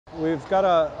we've got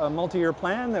a multi-year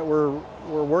plan that we're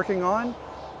working on,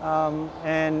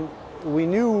 and we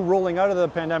knew rolling out of the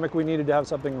pandemic we needed to have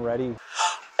something ready.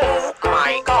 Oh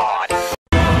my God.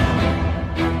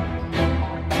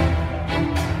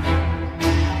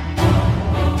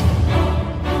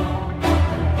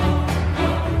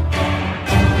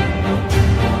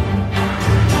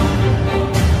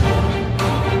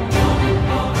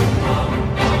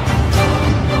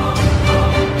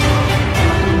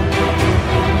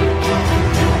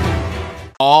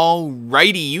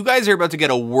 Alrighty, you guys are about to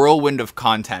get a whirlwind of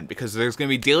content because there's going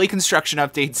to be daily construction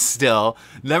updates still.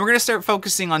 Then we're going to start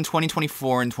focusing on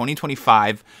 2024 and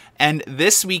 2025. And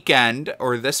this weekend,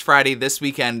 or this Friday, this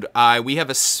weekend, we have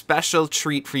a special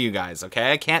treat for you guys,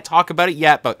 okay? I can't talk about it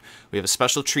yet, but we have a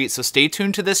special treat. So stay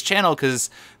tuned to this channel because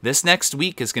this next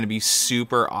week is going to be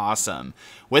super awesome.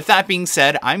 With that being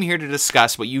said, I'm here to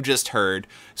discuss what you just heard.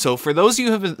 So for those of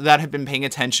you that have been paying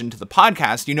attention to the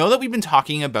podcast, you know that we've been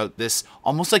talking about this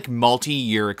almost like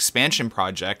multi-year expansion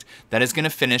project that is going to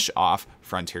finish off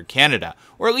Frontier Canada,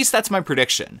 or at least that's my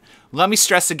prediction. Let me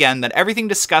stress again that everything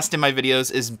discussed in my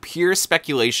videos is pure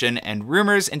speculation and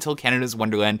rumors until Canada's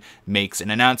Wonderland makes an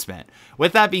announcement.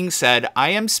 With that being said, I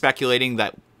am speculating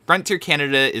that Frontier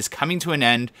Canada is coming to an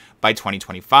end by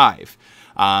 2025.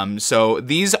 So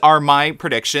these are my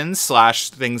predictions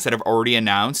slash things that have already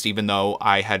announced, even though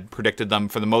I had predicted them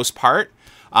for the most part.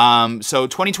 So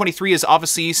 2023 is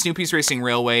obviously Snoopy's Racing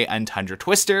Railway and Tundra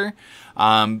Twister.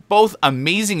 Both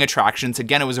amazing attractions.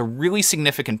 Again, it was a really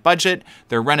significant budget.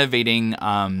 They're renovating,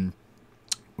 what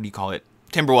do you call it?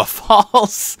 Timberwolf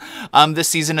Falls this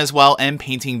season as well, and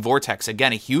painting Vortex.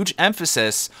 Again, a huge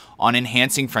emphasis on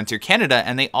enhancing Frontier Canada,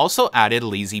 and they also added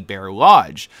Lazy Bear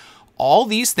Lodge. All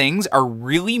these things are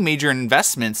really major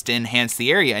investments to enhance the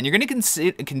area, and you're going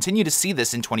to continue to see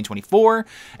this in 2024,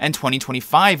 and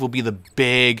 2025 will be the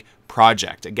big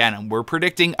project. Again, we're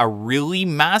predicting a really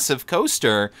massive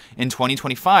coaster in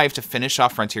 2025 to finish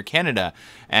off Frontier Canada,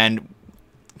 and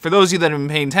for those of you that have been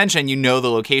paying attention, you know the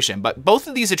location. But both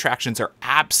of these attractions are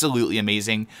absolutely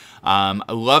amazing. I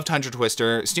love Tundra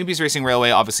Twister. Snoopy's Racing Railway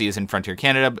obviously is in Frontier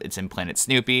Canada. It's in Planet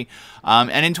Snoopy.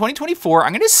 And in 2024,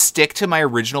 I'm going to stick to my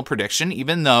original prediction,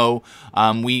 even though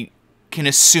we can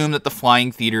assume that the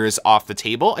Flying Theater is off the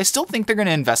table. I still think they're going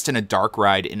to invest in a dark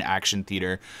ride in Action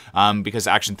Theater because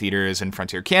Action Theater is in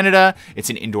Frontier Canada. It's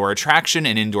an indoor attraction,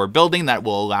 an indoor building that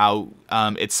will allow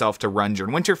itself to run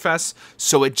during Winterfest,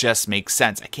 so it just makes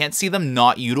sense. I can't see them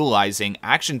not utilizing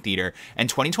Action Theater, and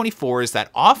 2024 is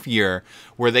that off year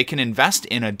where they can invest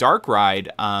in a dark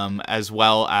ride as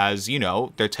well as, you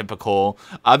know, their typical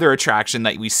other attraction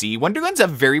that we see. Wonderland's a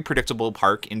very predictable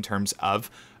park in terms of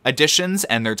additions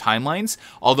and their timelines,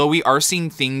 although we are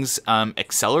seeing things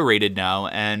accelerated now,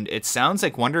 and it sounds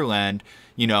like Wonderland,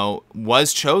 you know,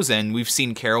 was chosen. We've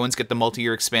seen Carowinds get the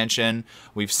multi-year expansion,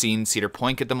 we've seen Cedar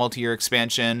Point get the multi-year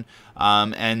expansion,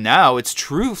 and now it's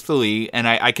truthfully, and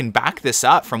I can back this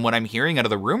up from what I'm hearing out of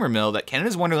the rumor mill, that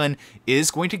Canada's Wonderland is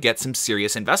going to get some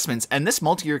serious investments, and this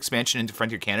multi-year expansion into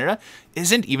Frontier Canada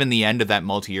isn't even the end of that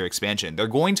multi-year expansion. They're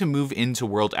going to move into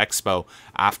World Expo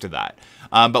after that.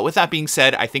 But with that being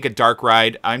said, I think a dark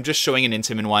ride, I'm just showing an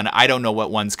Intamin one. I don't know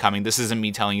what one's coming. This isn't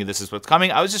me telling you this is what's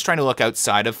coming. I was just trying to look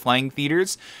outside of Flying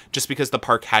Theaters just because the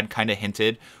park had kind of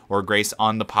hinted, or Grace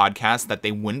on the podcast, that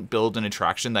they wouldn't build an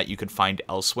attraction that you could find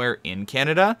elsewhere in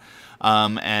Canada.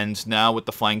 And now with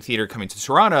the Flying Theater coming to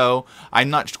Toronto, I'm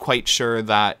not quite sure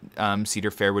that Cedar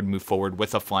Fair would move forward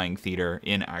with a Flying Theater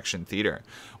in Action Theater.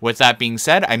 With that being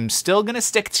said, I'm still going to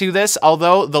stick to this,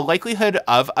 although the likelihood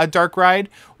of a dark ride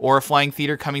or a Flying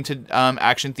Theater coming to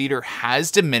Action Theater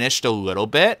has diminished a little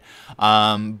bit.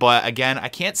 But again, I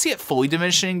can't see it fully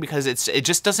diminishing because it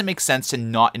just doesn't make sense to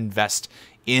not invest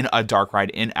in a dark ride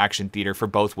in Action Theater for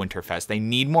both Winterfest. They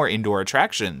need more indoor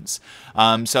attractions.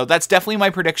 So that's definitely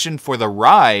my prediction for the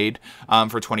ride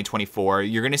for 2024.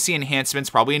 You're going to see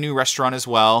enhancements, probably a new restaurant as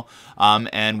well,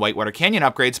 and Whitewater Canyon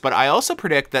upgrades, but I also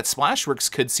predict that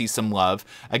Splashworks could see some love.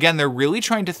 Again, they're really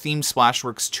trying to theme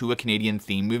Splashworks to a Canadian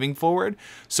theme moving forward,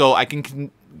 so I can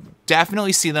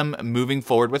definitely see them moving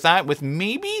forward with that, with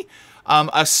maybe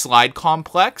a slide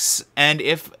complex, and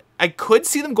if I could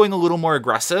see them going a little more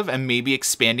aggressive and maybe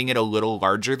expanding it a little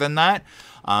larger than that.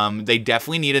 They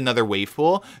definitely need another wave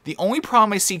pool. The only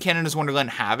problem I see Canada's Wonderland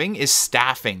having is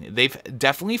staffing. They've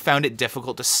definitely found it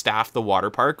difficult to staff the water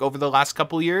park over the last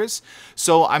couple years,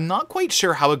 so I'm not quite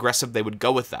sure how aggressive they would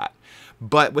go with that.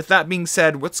 But with that being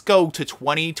said, let's go to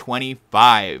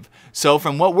 2025. So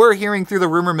from what we're hearing through the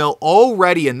rumor mill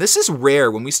already, and this is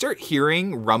rare, when we start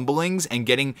hearing rumblings and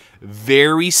getting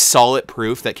very solid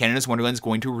proof that Canada's Wonderland is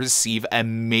going to receive a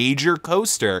major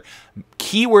coaster,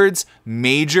 keywords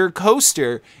major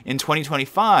coaster in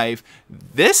 2025,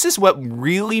 this is what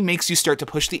really makes you start to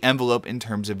push the envelope in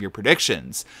terms of your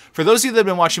predictions. For those of you that have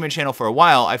been watching my channel for a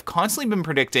while, I've constantly been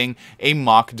predicting a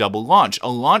mock double launch, a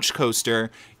launch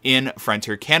coaster in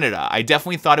Frontier Canada. I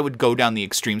definitely thought it would go down the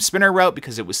extreme spinner route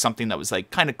because it was something that was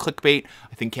like kind of clickbait.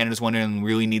 I think Canada's Wonderland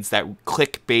really needs that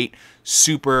clickbait,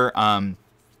 super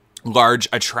large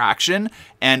attraction,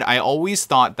 and I always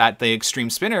thought that the extreme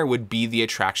spinner would be the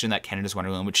attraction that Canada's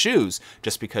Wonderland would choose,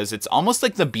 just because it's almost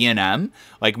like the B&M.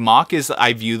 Like mock is,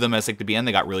 I view them as like the B&M.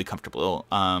 They got really comfortable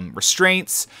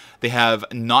restraints. They have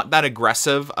not that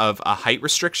aggressive of a height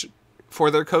restriction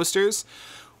for their coasters,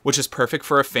 which is perfect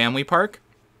for a family park.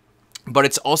 But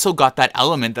it's also got that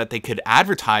element that they could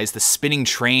advertise the spinning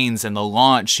trains and the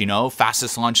launch, you know,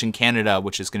 fastest launch in Canada,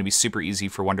 which is going to be super easy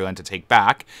for Wonderland to take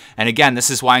back. And again, this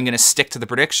is why I'm going to stick to the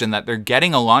prediction that they're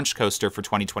getting a launch coaster for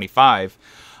 2025.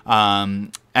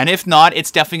 And if not,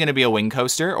 it's definitely going to be a wing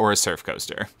coaster or a surf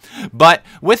coaster. But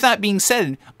with that being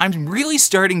said, I'm really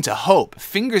starting to hope,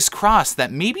 fingers crossed,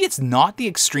 that maybe it's not the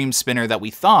extreme spinner that we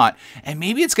thought, and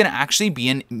maybe it's going to actually be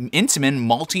an Intamin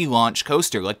multi-launch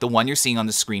coaster like the one you're seeing on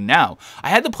the screen now. I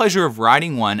had the pleasure of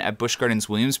riding one at Busch Gardens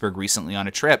Williamsburg recently on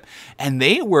a trip, and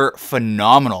they were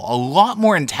phenomenal. A lot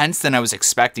more intense than I was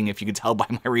expecting, if you could tell by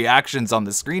my reactions on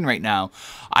the screen right now.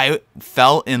 I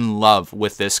fell in love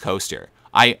with this coaster.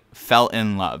 I fell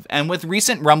in love. And with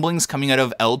recent rumblings coming out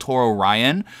of El Toro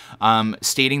Ryan,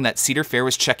 stating that Cedar Fair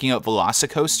was checking out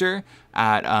Velocicoaster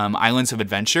at Islands of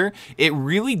Adventure, it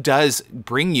really does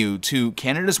bring you to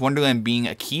Canada's Wonderland being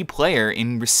a key player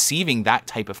in receiving that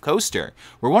type of coaster.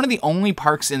 We're one of the only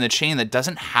parks in the chain that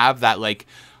doesn't have that like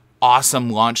awesome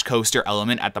launch coaster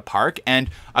element at the park, and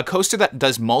a coaster that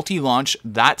does multi-launch,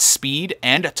 that speed,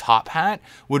 and a top hat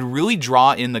would really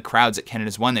draw in the crowds at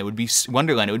Canada's Wonderland. It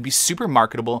would be super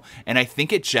marketable, and I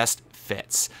think it just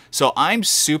fits. So I'm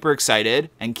super excited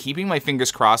and keeping my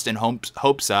fingers crossed and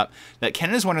hopes up that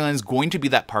Canada's Wonderland is going to be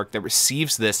that park that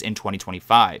receives this in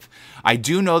 2025. I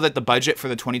do know that the budget for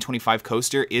the 2025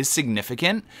 coaster is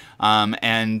significant,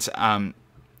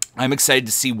 I'm excited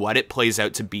to see what it plays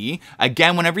out to be.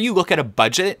 Again, whenever you look at a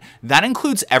budget, that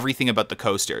includes everything about the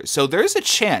coaster. So there is a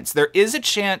chance,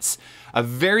 a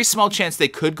very small chance they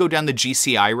could go down the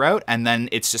GCI route, and then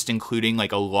it's just including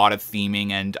like a lot of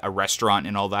theming and a restaurant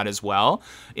and all that as well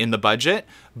in the budget.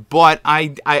 But I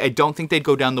don't think they'd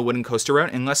go down the wooden coaster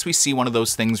route unless we see one of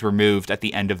those things removed at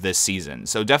the end of this season.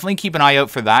 So definitely keep an eye out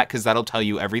for that, because that'll tell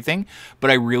you everything.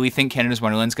 But I really think Canada's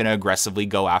Wonderland's going to aggressively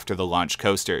go after the launch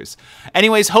coasters.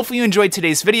 Anyways, hopefully you enjoyed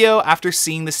today's video. After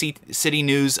seeing the City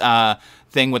News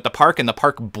thing with the park, and the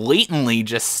park blatantly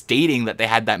just stating that they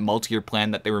had that multi-year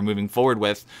plan that they were moving forward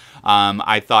with,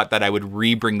 I thought that I would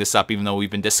re-bring this up, even though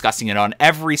we've been discussing it on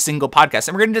every single podcast,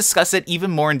 and we're going to discuss it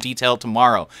even more in detail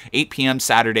tomorrow, 8 p.m.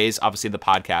 Saturdays, obviously the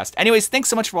podcast. Anyways, thanks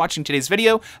so much for watching today's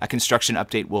video. A construction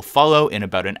update will follow in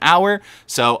about an hour,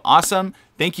 so awesome.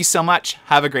 Thank you so much.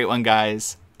 Have a great one,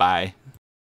 guys. Bye.